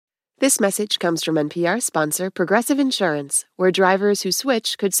This message comes from NPR sponsor Progressive Insurance, where drivers who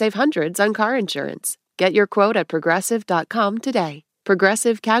switch could save hundreds on car insurance. Get your quote at progressive.com today.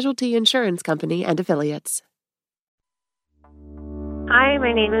 Progressive Casualty Insurance Company and Affiliates. Hi,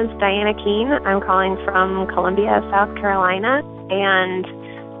 my name is Diana Keene. I'm calling from Columbia, South Carolina, and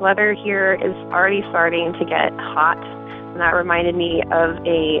weather here is already starting to get hot, and that reminded me of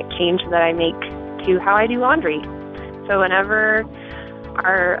a change that I make to how I do laundry. So whenever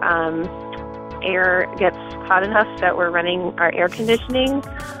our air gets hot enough that we're running our air conditioning,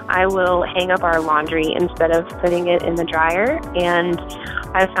 I will hang up our laundry instead of putting it in the dryer. And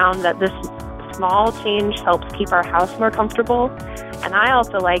I found that this small change helps keep our house more comfortable. And I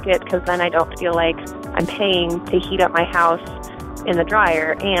also like it because then I don't feel like I'm paying to heat up my house in the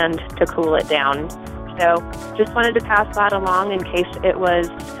dryer and to cool it down. So just wanted to pass that along in case it was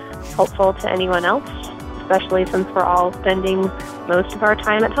helpful to anyone else, especially since we're all spending most of our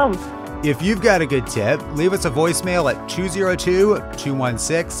time at home. If you've got a good tip, leave us a voicemail at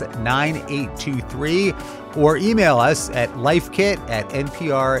 202-216-9823 or email us at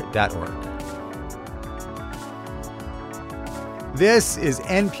lifekit@npr.org. This is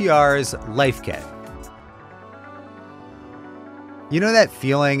NPR's Life Kit. You know that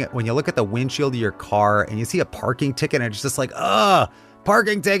feeling when you look at the windshield of your car and you see a parking ticket and it's just like, ugh,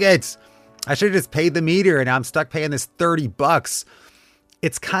 parking tickets. I should have just paid the meter and now I'm stuck paying this $30.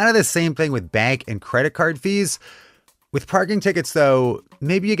 It's kind of the same thing with bank and credit card fees. With parking tickets, though,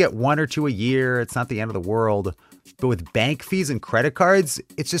 maybe you get one or two a year. It's not the end of the world. But with bank fees and credit cards,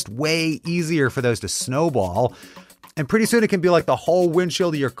 it's just way easier for those to snowball. And pretty soon it can be like the whole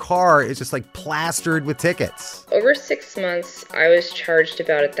windshield of your car is just like plastered with tickets. Over 6 months, I was charged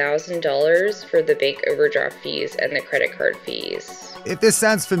about $1,000 for the bank overdraft fees and the credit card fees. If this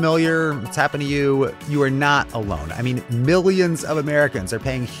sounds familiar, it's happened to you, you are not alone. I mean, millions of Americans are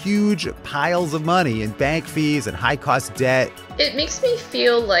paying huge piles of money in bank fees and high-cost debt. It makes me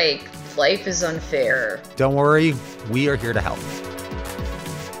feel like life is unfair. Don't worry, we are here to help.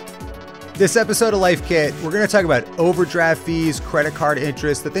 This episode of Life Kit, we're going to talk about overdraft fees, credit card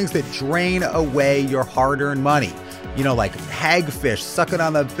interest, the things that drain away your hard-earned money. You know, like hagfish sucking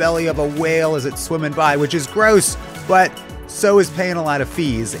on the belly of a whale as it's swimming by, which is gross, but so is paying a lot of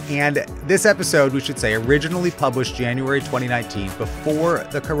fees. And this episode, we should say, originally published January 2019, before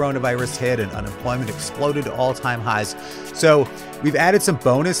the coronavirus hit and unemployment exploded to all-time highs. So we've added some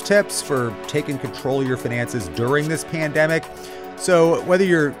bonus tips for taking control of your finances during this pandemic. So whether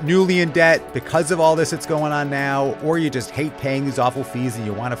you're newly in debt because of all this that's going on now, or you just hate paying these awful fees and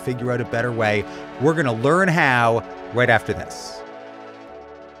you want to figure out a better way, we're going to learn how right after this.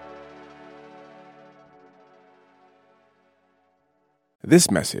 This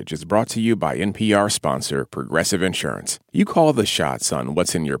message is brought to you by NPR sponsor Progressive Insurance. You call the shots on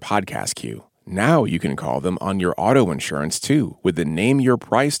what's in your podcast queue. Now you can call them on your auto insurance too with the Name Your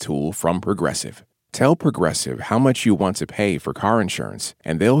Price tool from Progressive. Tell Progressive how much you want to pay for car insurance,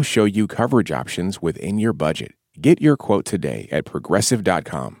 and they'll show you coverage options within your budget. Get your quote today at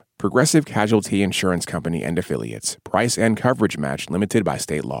Progressive.com. Progressive Casualty Insurance Company and Affiliates. Price and coverage match limited by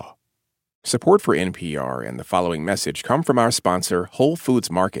state law. Support for NPR and the following message come from our sponsor, Whole Foods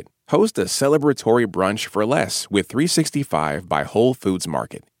Market. Host a celebratory brunch for less with 365 by Whole Foods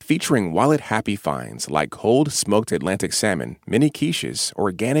Market, featuring wallet-happy finds like cold smoked Atlantic salmon, mini quiches,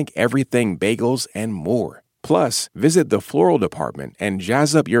 organic everything bagels, and more. Plus, visit the floral department and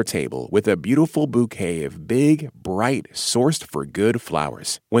jazz up your table with a beautiful bouquet of big, bright, sourced for good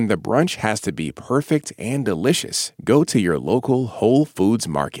flowers. When the brunch has to be perfect and delicious, go to your local Whole Foods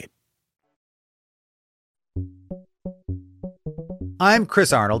Market. I'm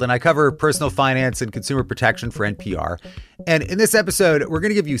Chris Arnold, and I cover personal finance and consumer protection for NPR. And in this episode, we're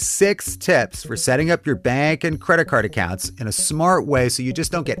going to give you 6 tips for setting up your bank and credit card accounts in a smart way so you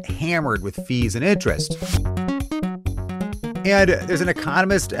just don't get hammered with fees and interest. And there's an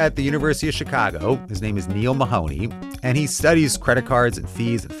economist at the University of Chicago. His name is Neil Mahoney, and he studies credit cards and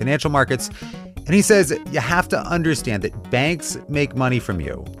fees and financial markets. And he says you have to understand that banks make money from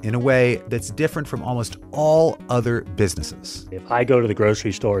you in a way that's different from almost all other businesses. If I go to the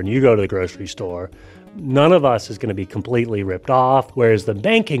grocery store and you go to the grocery store, none of us is going to be completely ripped off, whereas the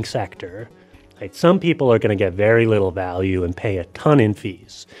banking sector, right, some people are going to get very little value and pay a ton in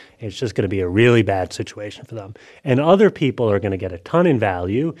fees. It's just going to be a really bad situation for them. And other people are going to get a ton in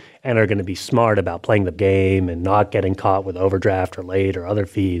value and are going to be smart about playing the game and not getting caught with overdraft or late or other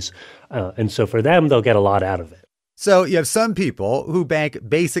fees. And so for them, they'll get a lot out of it. So you have some people who bank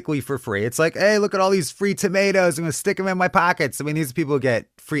basically for free. It's like, hey, look at all these free tomatoes. I'm going to stick them in my pockets. I mean, these people get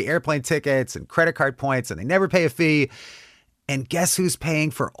free airplane tickets and credit card points, and they never pay a fee. And guess who's paying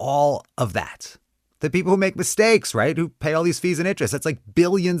for all of that? The people who make mistakes, right? Who pay all these fees and interest. That's like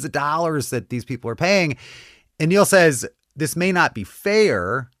billions of dollars that these people are paying. And Neil says this may not be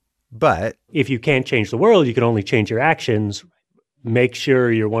fair, but if you can't change the world, you can only change your actions. Make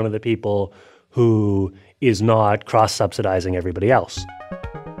sure you're one of the people who is not cross-subsidizing everybody else,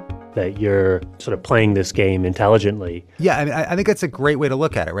 that you're sort of playing this game intelligently. Yeah, I mean, I think that's a great way to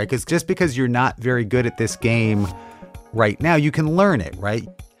look at it, right? Because just because you're not very good at this game right now, you can learn it, right?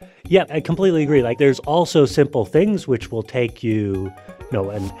 Yeah, I completely agree. Like, there's also simple things which will take you,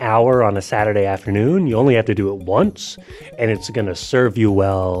 an hour on a Saturday afternoon. You only have to do it once, and it's going to serve you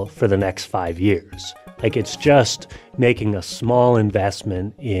well for the next 5 years. Like, it's just making a small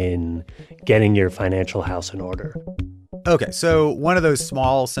investment in getting your financial house in order. Okay, so one of those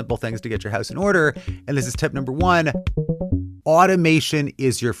small, simple things to get your house in order, and this is tip number 1, automation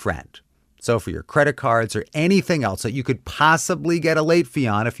is your friend. So for your credit cards or anything else that you could possibly get a late fee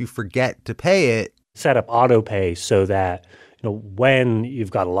on if you forget to pay it. Set up auto pay so that, when you've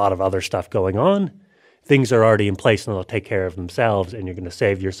got a lot of other stuff going on, things are already in place and they'll take care of themselves, and you're going to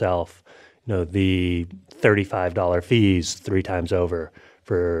save yourself, the $35 fees 3 times over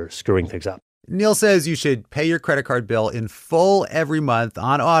for screwing things up. Neil says you should pay your credit card bill in full every month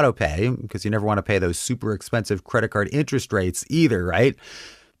on auto pay because you never want to pay those super expensive credit card interest rates either, right?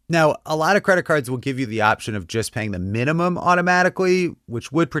 Now, a lot of credit cards will give you the option of just paying the minimum automatically,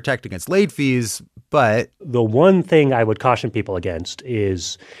 which would protect against late fees, but the one thing I would caution people against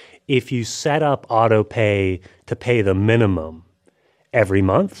is if you set up auto pay to pay the minimum every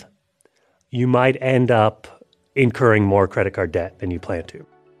month, you might end up incurring more credit card debt than you plan to.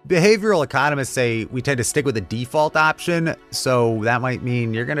 Behavioral economists say we tend to stick with the default option, so that might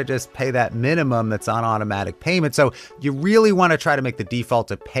mean you're going to just pay that minimum that's on automatic payment. So you really want to try to make the default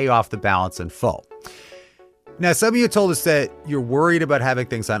to pay off the balance in full. Now, some of you told us that you're worried about having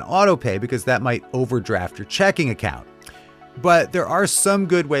things on auto pay because that might overdraft your checking account. But there are some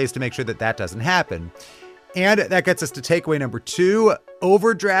good ways to make sure that that doesn't happen. And that gets us to takeaway number 2.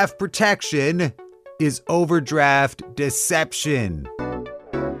 Overdraft protection is overdraft deception.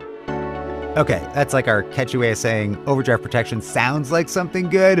 Okay, that's like our catchy way of saying overdraft protection sounds like something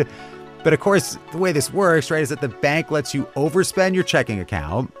good. But of course, the way this works, right, is that the bank lets you overspend your checking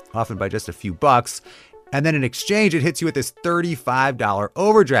account, often by just a few bucks. And then in exchange, it hits you with this $35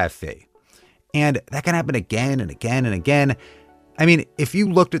 overdraft fee. And that can happen again and again and again. I mean, if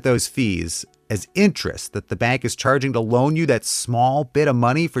you looked at those fees as interest that the bank is charging to loan you that small bit of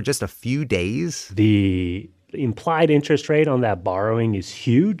money for just a few days. The implied interest rate on that borrowing is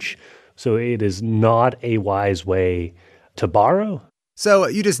huge. So it is not a wise way to borrow. So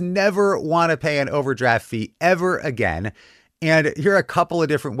you just never want to pay an overdraft fee ever again. And here are a couple of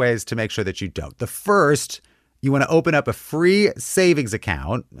different ways to make sure that you don't. The first, you want to open up a free savings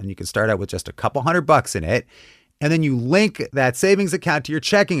account, and you can start out with just a couple $100 in it. And then you link that savings account to your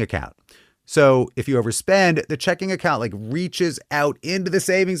checking account. So if you overspend, the checking account reaches out into the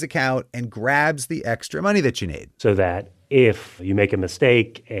savings account and grabs the extra money that you need. So that if you make a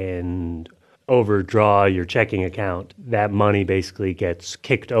mistake and overdraw your checking account, that money basically gets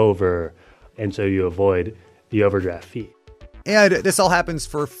kicked over, and so you avoid the overdraft fee. And this all happens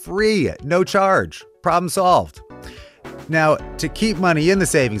for free, no charge. Problem solved. Now, to keep money in the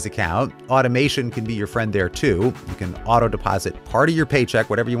savings account, automation can be your friend there too. You can auto deposit part of your paycheck,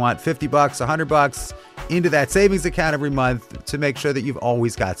 whatever you want, $50, $100, into that savings account every month to make sure that you've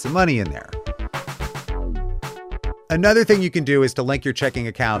always got some money in there. Another thing you can do is to link your checking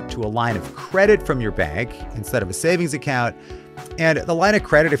account to a line of credit from your bank instead of a savings account. And the line of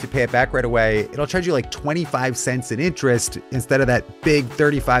credit, if you pay it back right away, it'll charge you 25 cents in interest instead of that big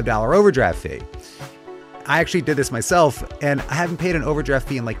 $35 overdraft fee. I actually did this myself, and I haven't paid an overdraft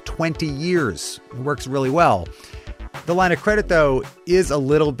fee in 20 years. It works really well. The line of credit, though, is a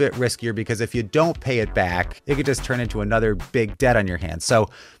little bit riskier because if you don't pay it back, it could just turn into another big debt on your hands. So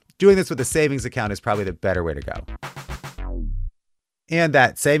doing this with a savings account is probably the better way to go. And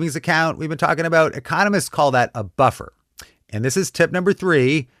that savings account we've been talking about, economists call that a buffer. And this is tip number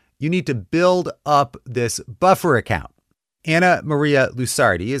 3. You need to build up this buffer account. Anna Maria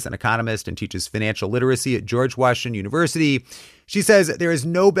Lusardi is an economist and teaches financial literacy at George Washington University. She says there is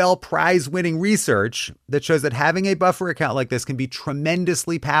Nobel Prize-winning research that shows that having a buffer account like this can be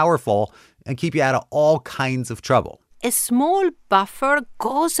tremendously powerful and keep you out of all kinds of trouble. A small buffer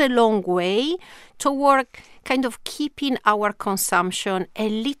goes a long way toward kind of keeping our consumption a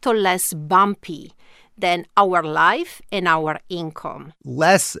little less bumpy than our life and our income.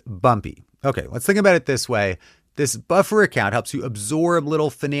 Less bumpy. Okay, let's think about it this way. This buffer account helps you absorb little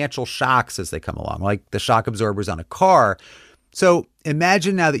financial shocks as they come along, like the shock absorbers on a car. So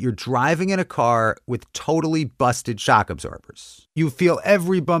imagine now that you're driving in a car with totally busted shock absorbers. You feel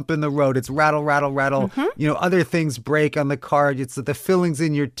every bump in the road. It's rattle, rattle, rattle. Mm-hmm. Other things break on the car. It's the fillings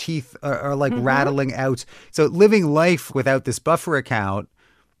in your teeth are like rattling out. So living life without this buffer account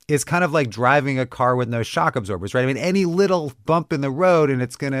is kind of like driving a car with no shock absorbers, right? I mean, any little bump in the road and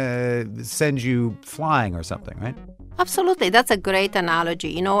it's going to send you flying or something, right? Absolutely. That's a great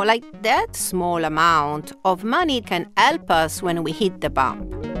analogy. Like that small amount of money can help us when we hit the bump.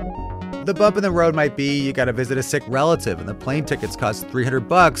 The bump in the road might be you got to visit a sick relative and the plane tickets cost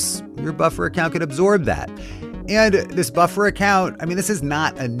 $300. Your buffer account could absorb that. And this buffer account, I mean, this is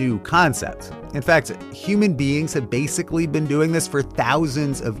not a new concept. In fact, human beings have basically been doing this for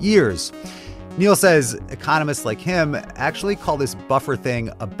thousands of years. Neil says economists like him actually call this buffer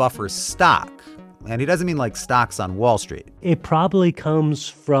thing a buffer stock. And he doesn't mean like stocks on Wall Street. It probably comes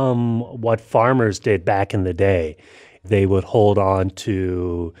from what farmers did back in the day. They would hold on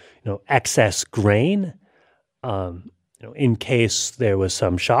to, excess grain, in case there was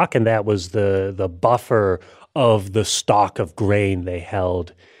some shock, and that was the buffer of the stock of grain they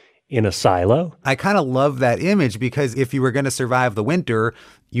held in a silo. I kind of love that image because if you were going to survive the winter,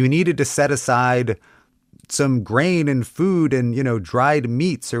 you needed to set aside some grain and food and, dried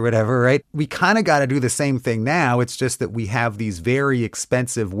meats or whatever, right? We kind of got to do the same thing now. It's just that we have these very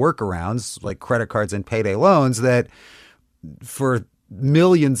expensive workarounds like credit cards and payday loans that for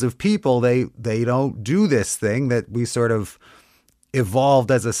millions of people, they don't do this thing that we sort of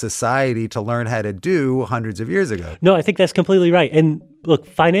evolved as a society to learn how to do hundreds of years ago. No, I think that's completely right. And look,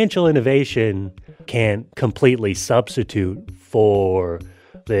 financial innovation can't completely substitute for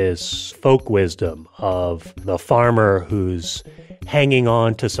this folk wisdom of the farmer who's hanging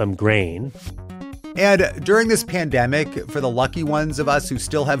on to some grain. And during this pandemic, for the lucky ones of us who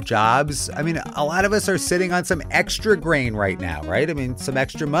still have jobs, I mean, a lot of us are sitting on some extra grain right now, right? I mean, some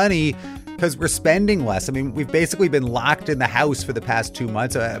extra money because we're spending less. I mean, we've basically been locked in the house for the past 2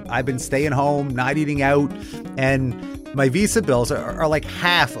 months. I've been staying home, not eating out, and my Visa bills are like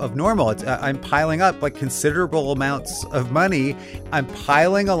half of normal. I'm piling up like considerable amounts of money. I'm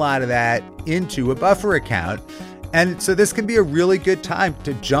piling a lot of that into a buffer account. And so this can be a really good time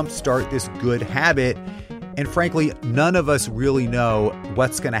to jumpstart this good habit. And frankly, none of us really know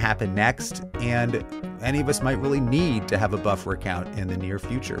what's going to happen next. And any of us might really need to have a buffer account in the near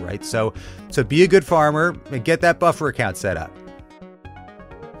future, right? So be a good farmer and get that buffer account set up.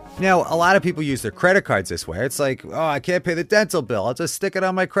 Now, a lot of people use their credit cards this way. It's like, oh, I can't pay the dental bill. I'll just stick it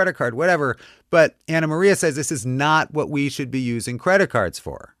on my credit card, whatever. But Anna Maria says this is not what we should be using credit cards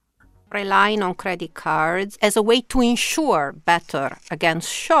for. Relying on credit cards as a way to insure better against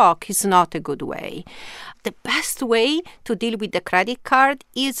shock is not a good way. The best way to deal with the credit card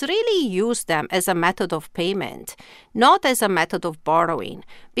is really use them as a method of payment, not as a method of borrowing,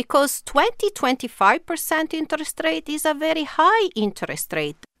 because 20-25% interest rate is a very high interest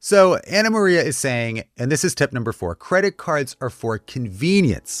rate. So Anna Maria is saying, and this is tip number 4, credit cards are for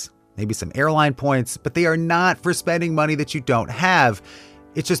convenience, maybe some airline points, but they are not for spending money that you don't have.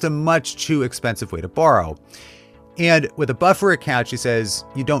 It's just a much too expensive way to borrow. And with a buffer account, she says,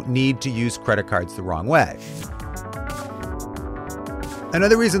 you don't need to use credit cards the wrong way.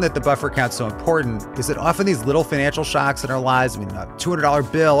 Another reason that the buffer account is so important is that often these little financial shocks in our lives, a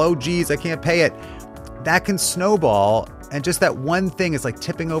 $200 bill, oh geez, I can't pay it, that can snowball. And just that one thing is like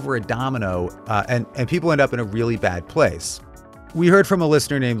tipping over a domino, and people end up in a really bad place. We heard from a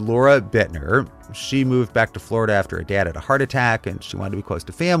listener named Laura Bittner. She moved back to Florida after her dad had a heart attack and she wanted to be close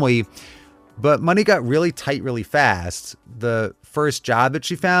to family. But money got really tight really fast. The first job that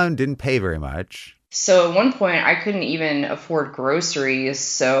she found didn't pay very much. So at one point, I couldn't even afford groceries.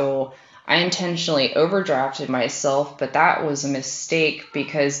 So I intentionally overdrafted myself. But that was a mistake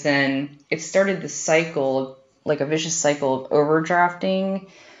because then it started the cycle, like a vicious cycle of overdrafting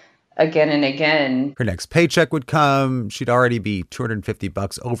again and again. Her next paycheck would come. She'd already be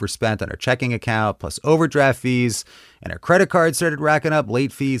 $250 overspent on her checking account, plus overdraft fees, and her credit card started racking up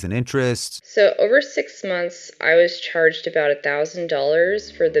late fees and interest. So over 6 months, I was charged about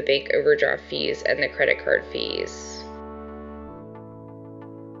 $1,000 for the bank overdraft fees and the credit card fees.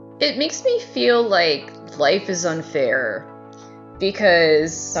 It makes me feel like life is unfair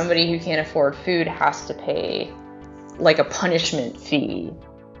because somebody who can't afford food has to pay like a punishment fee.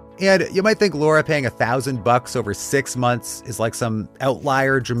 And you might think Laura paying $1,000 over 6 months is like some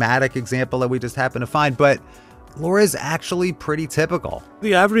outlier dramatic example that we just happen to find. But Laura, is actually pretty typical.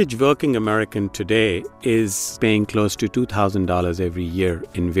 The average working American today is paying close to $2,000 every year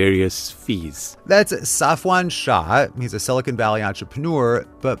in various fees. That's Safwan Shah. He's a Silicon Valley entrepreneur,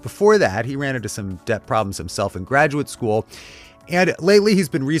 but before that, he ran into some debt problems himself in graduate school. And lately, he's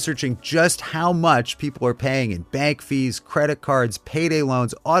been researching just how much people are paying in bank fees, credit cards, payday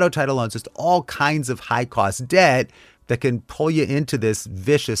loans, auto title loans, just all kinds of high-cost debt that can pull you into this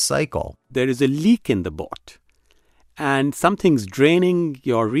vicious cycle. There is a leak in the boat, and something's draining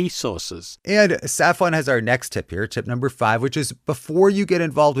your resources. And Safwan has our next tip here, tip number 5, which is before you get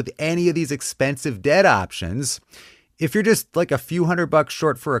involved with any of these expensive debt options, if you're just like a few $100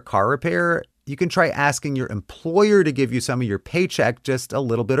 short for a car repair, you can try asking your employer to give you some of your paycheck just a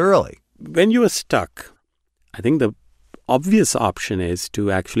little bit early. When you are stuck, I think the obvious option is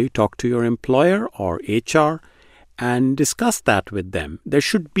to actually talk to your employer or HR and discuss that with them. There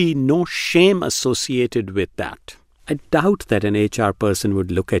should be no shame associated with that. I doubt that an HR person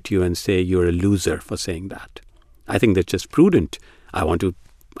would look at you and say you're a loser for saying that. I think that's just prudent. I want to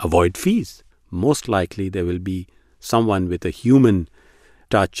avoid fees. Most likely there will be someone with a human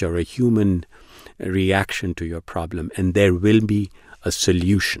touch or a human reaction to your problem, and there will be a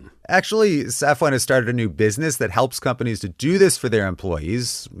solution. Actually, Safwan has started a new business that helps companies to do this for their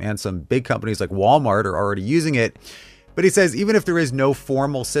employees, and some big companies like Walmart are already using it. But he says even if there is no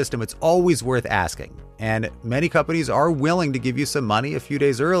formal system, it's always worth asking. And many companies are willing to give you some money a few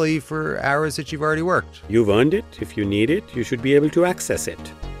days early for hours that you've already worked. You've earned it. If you need it, you should be able to access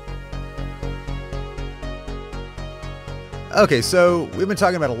it. Okay, so we've been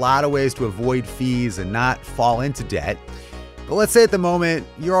talking about a lot of ways to avoid fees and not fall into debt. But let's say at the moment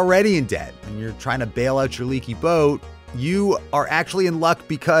you're already in debt and you're trying to bail out your leaky boat. You are actually in luck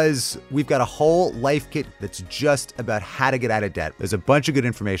because we've got a whole life kit that's just about how to get out of debt. There's a bunch of good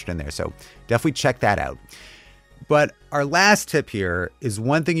information in there, so definitely check that out. But our last tip here is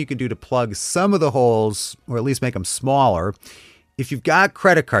one thing you can do to plug some of the holes, or at least make them smaller. If you've got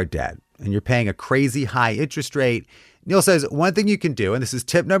credit card debt and you're paying a crazy high interest rate, Neil says one thing you can do, and this is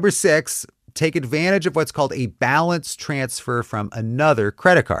tip number 6, take advantage of what's called a balance transfer from another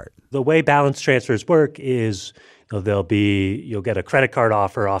credit card. The way balance transfers work is you'll get a credit card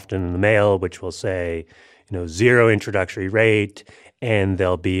offer often in the mail, which will say, 0 introductory rate, and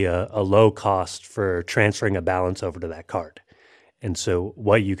there'll be a low cost for transferring a balance over to that card. And so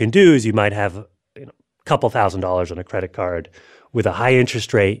what you can do is you might have a couple $1,000s on a credit card with a high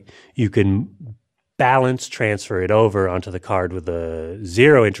interest rate. You can balance transfer it over onto the card with a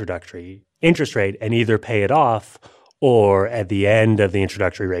 0 introductory interest rate and either pay it off or at the end of the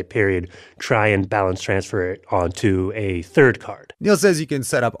introductory rate period, try and balance transfer it onto a third card. Neil says you can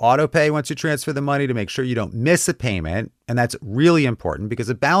set up auto pay once you transfer the money to make sure you don't miss a payment. And that's really important because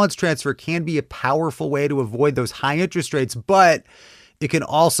a balance transfer can be a powerful way to avoid those high interest rates, but it can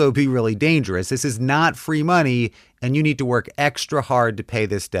also be really dangerous. This is not free money, and you need to work extra hard to pay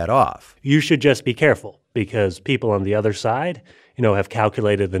this debt off. You should just be careful because people on the other side, have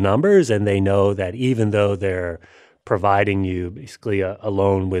calculated the numbers, and they know that even though they're providing you basically a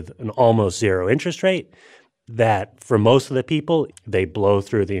loan with an almost 0 interest rate, that for most of the people, they blow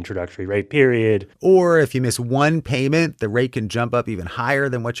through the introductory rate period. Or if you miss one payment, the rate can jump up even higher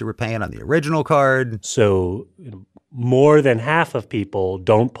than what you were paying on the original card. So more than half of people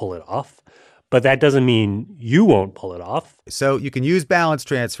don't pull it off, but that doesn't mean you won't pull it off. So you can use balance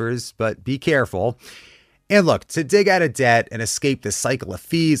transfers, but be careful. And look, to dig out of debt and escape the cycle of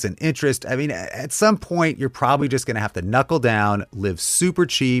fees and interest, at some point, you're probably just going to have to knuckle down, live super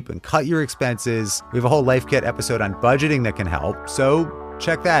cheap, and cut your expenses. We have a whole Life Kit episode on budgeting that can help, so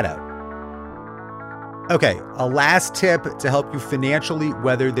check that out. Okay, a last tip to help you financially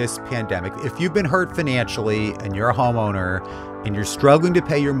weather this pandemic. If you've been hurt financially and you're a homeowner and you're struggling to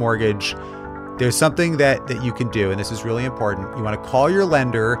pay your mortgage, there's something that you can do, and this is really important. You want to call your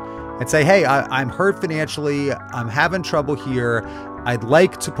lender and say, hey, I'm hurt financially. I'm having trouble here. I'd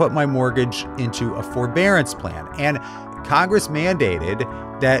like to put my mortgage into a forbearance plan. And Congress mandated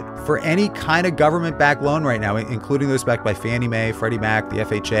that for any kind of government-backed loan right now, including those backed by Fannie Mae, Freddie Mac, the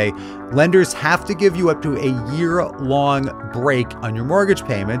FHA, lenders have to give you up to a year-long break on your mortgage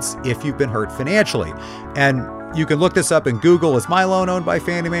payments if you've been hurt financially. And you can look this up in Google. Is my loan owned by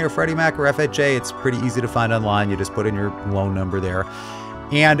Fannie Mae or Freddie Mac or FHA? It's pretty easy to find online. You just put in your loan number there.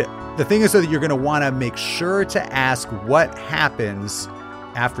 And the thing is that you're going to want to make sure to ask what happens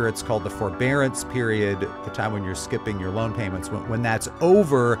after it's called the forbearance period, the time when you're skipping your loan payments. When that's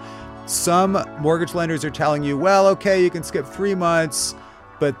over, some mortgage lenders are telling you, well, okay, you can skip 3 months,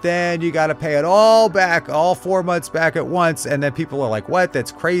 but then you got to pay it all back, all 4 months back at once. And then people are like, what?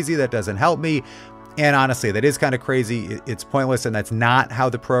 That's crazy. That doesn't help me. And honestly, that is kind of crazy. It's pointless, and that's not how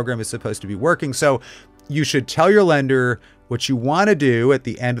the program is supposed to be working. So you should tell your lender what you want to do at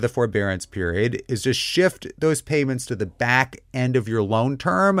the end of the forbearance period is just shift those payments to the back end of your loan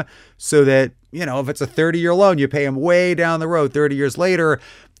term so that, if it's a 30-year loan, you pay them way down the road 30 years later.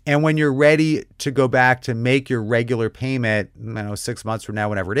 And when you're ready to go back to make your regular payment, 6 months from now,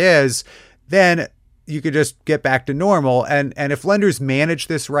 whenever it is, then you could just get back to normal. And if lenders manage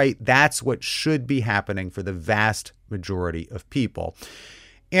this right, that's what should be happening for the vast majority of people.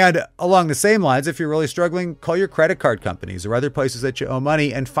 And along the same lines, if you're really struggling, call your credit card companies or other places that you owe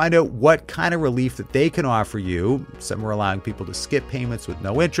money and find out what kind of relief that they can offer you. Some are allowing people to skip payments with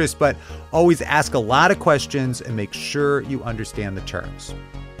no interest, but always ask a lot of questions and make sure you understand the terms.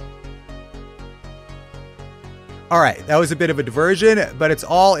 All right, that was a bit of a diversion, but it's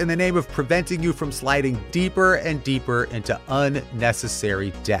all in the name of preventing you from sliding deeper and deeper into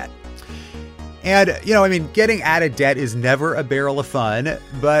unnecessary debt. And, getting out of debt is never a barrel of fun,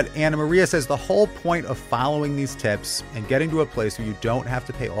 but Anna Maria says the whole point of following these tips and getting to a place where you don't have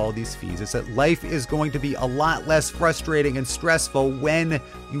to pay all these fees is that life is going to be a lot less frustrating and stressful when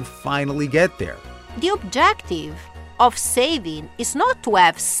you finally get there. The objective of saving is not to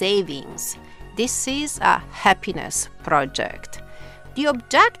have savings. This is a happiness project. The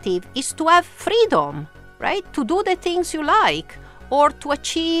objective is to have freedom, right? To do the things you like, or to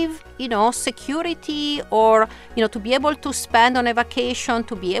achieve, security, or, to be able to spend on a vacation,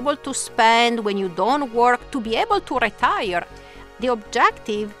 to be able to spend when you don't work, to be able to retire. The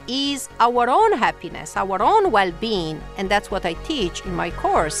objective is our own happiness, our own well-being, and that's what I teach in my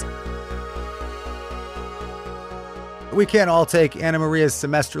course. We can't all take Anna Maria's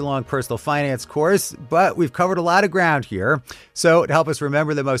semester-long personal finance course, but we've covered a lot of ground here. So to help us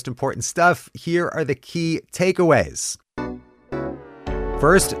remember the most important stuff, here are the key takeaways.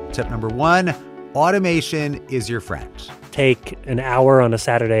 First, tip number 1, automation is your friend. Take an hour on a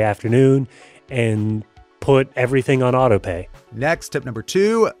Saturday afternoon and put everything on autopay. Next, tip number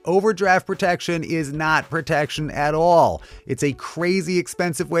 2, overdraft protection is not protection at all. It's a crazy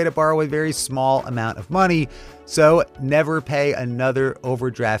expensive way to borrow a very small amount of money, so never pay another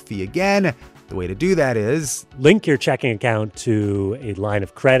overdraft fee again. The way to do that is link your checking account to a line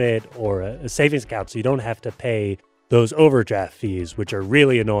of credit or a savings account so you don't have to pay those overdraft fees, which are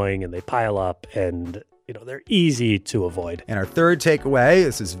really annoying and they pile up and they're easy to avoid. And our third takeaway,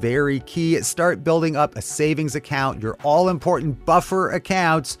 this is very key, start building up a savings account, your all-important buffer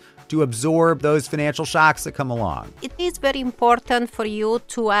account to absorb those financial shocks that come along. It is very important for you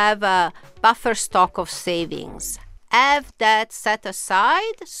to have a buffer stock of savings. Have that set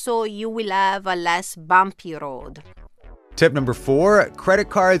aside so you will have a less bumpy road. Tip number 4, credit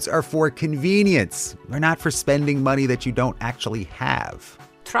cards are for convenience. They're not for spending money that you don't actually have.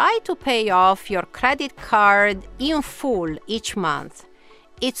 Try to pay off your credit card in full each month.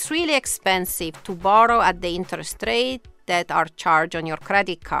 It's really expensive to borrow at the interest rate that are charged on your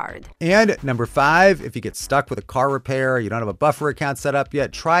credit card. And number 5, if you get stuck with a car repair, you don't have a buffer account set up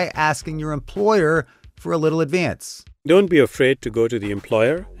yet, try asking your employer for a little advance. Don't be afraid to go to the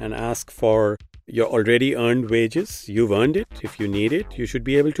employer and ask for your already earned wages. You've earned it. If you need it, you should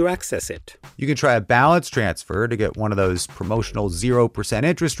be able to access it. You can try a balance transfer to get one of those promotional 0%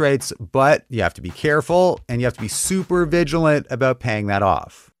 interest rates, but you have to be careful and you have to be super vigilant about paying that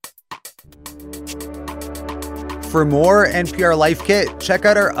off. For more NPR Life Kit, check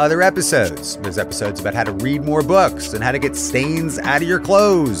out our other episodes. There's episodes about how to read more books and how to get stains out of your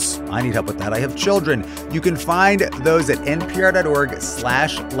clothes. I need help with that. I have children. You can find those at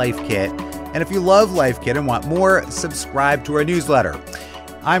npr.org/lifekit. And if you love Life Kit and want more, subscribe to our newsletter.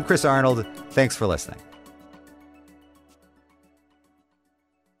 I'm Chris Arnold. Thanks for listening.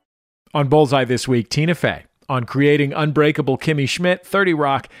 On Bullseye this week, Tina Fey on creating unbreakable Kimmy Schmidt, 30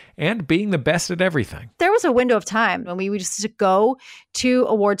 Rock, and being the best at everything. There was a window of time when we would just go to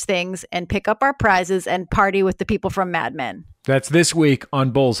awards things and pick up our prizes and party with the people from Mad Men. That's this week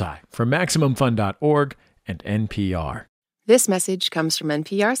on Bullseye from MaximumFun.org and NPR. This message comes from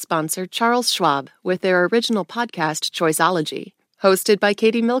NPR sponsor Charles Schwab with their original podcast, Choiceology. Hosted by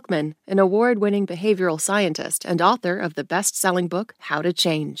Katie Milkman, an award-winning behavioral scientist and author of the best-selling book, How to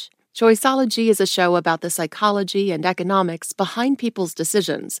Change. Choiceology is a show about the psychology and economics behind people's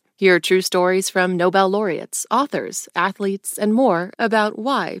decisions. Hear true stories from Nobel laureates, authors, athletes, and more about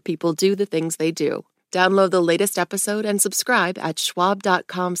why people do the things they do. Download the latest episode and subscribe at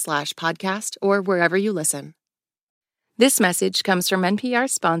schwab.com/podcast or wherever you listen. This message comes from NPR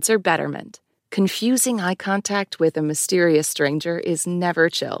sponsor Betterment. Confusing eye contact with a mysterious stranger is never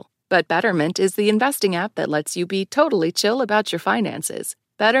chill. But Betterment is the investing app that lets you be totally chill about your finances.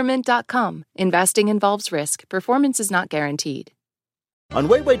 Betterment.com. Investing involves risk. Performance is not guaranteed. On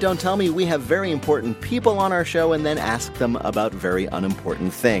Wait, Wait, Don't Tell Me, we have very important people on our show and then ask them about very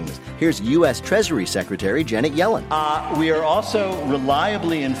unimportant things. Here's U.S. Treasury Secretary Janet Yellen. We are also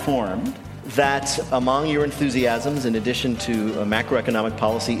reliably informed that among your enthusiasms, in addition to macroeconomic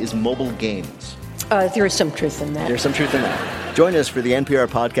policy, is mobile games. There is some truth in that. There's some truth in that. Join us for the NPR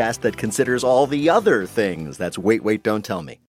podcast that considers all the other things. That's Wait, Wait, Don't Tell Me.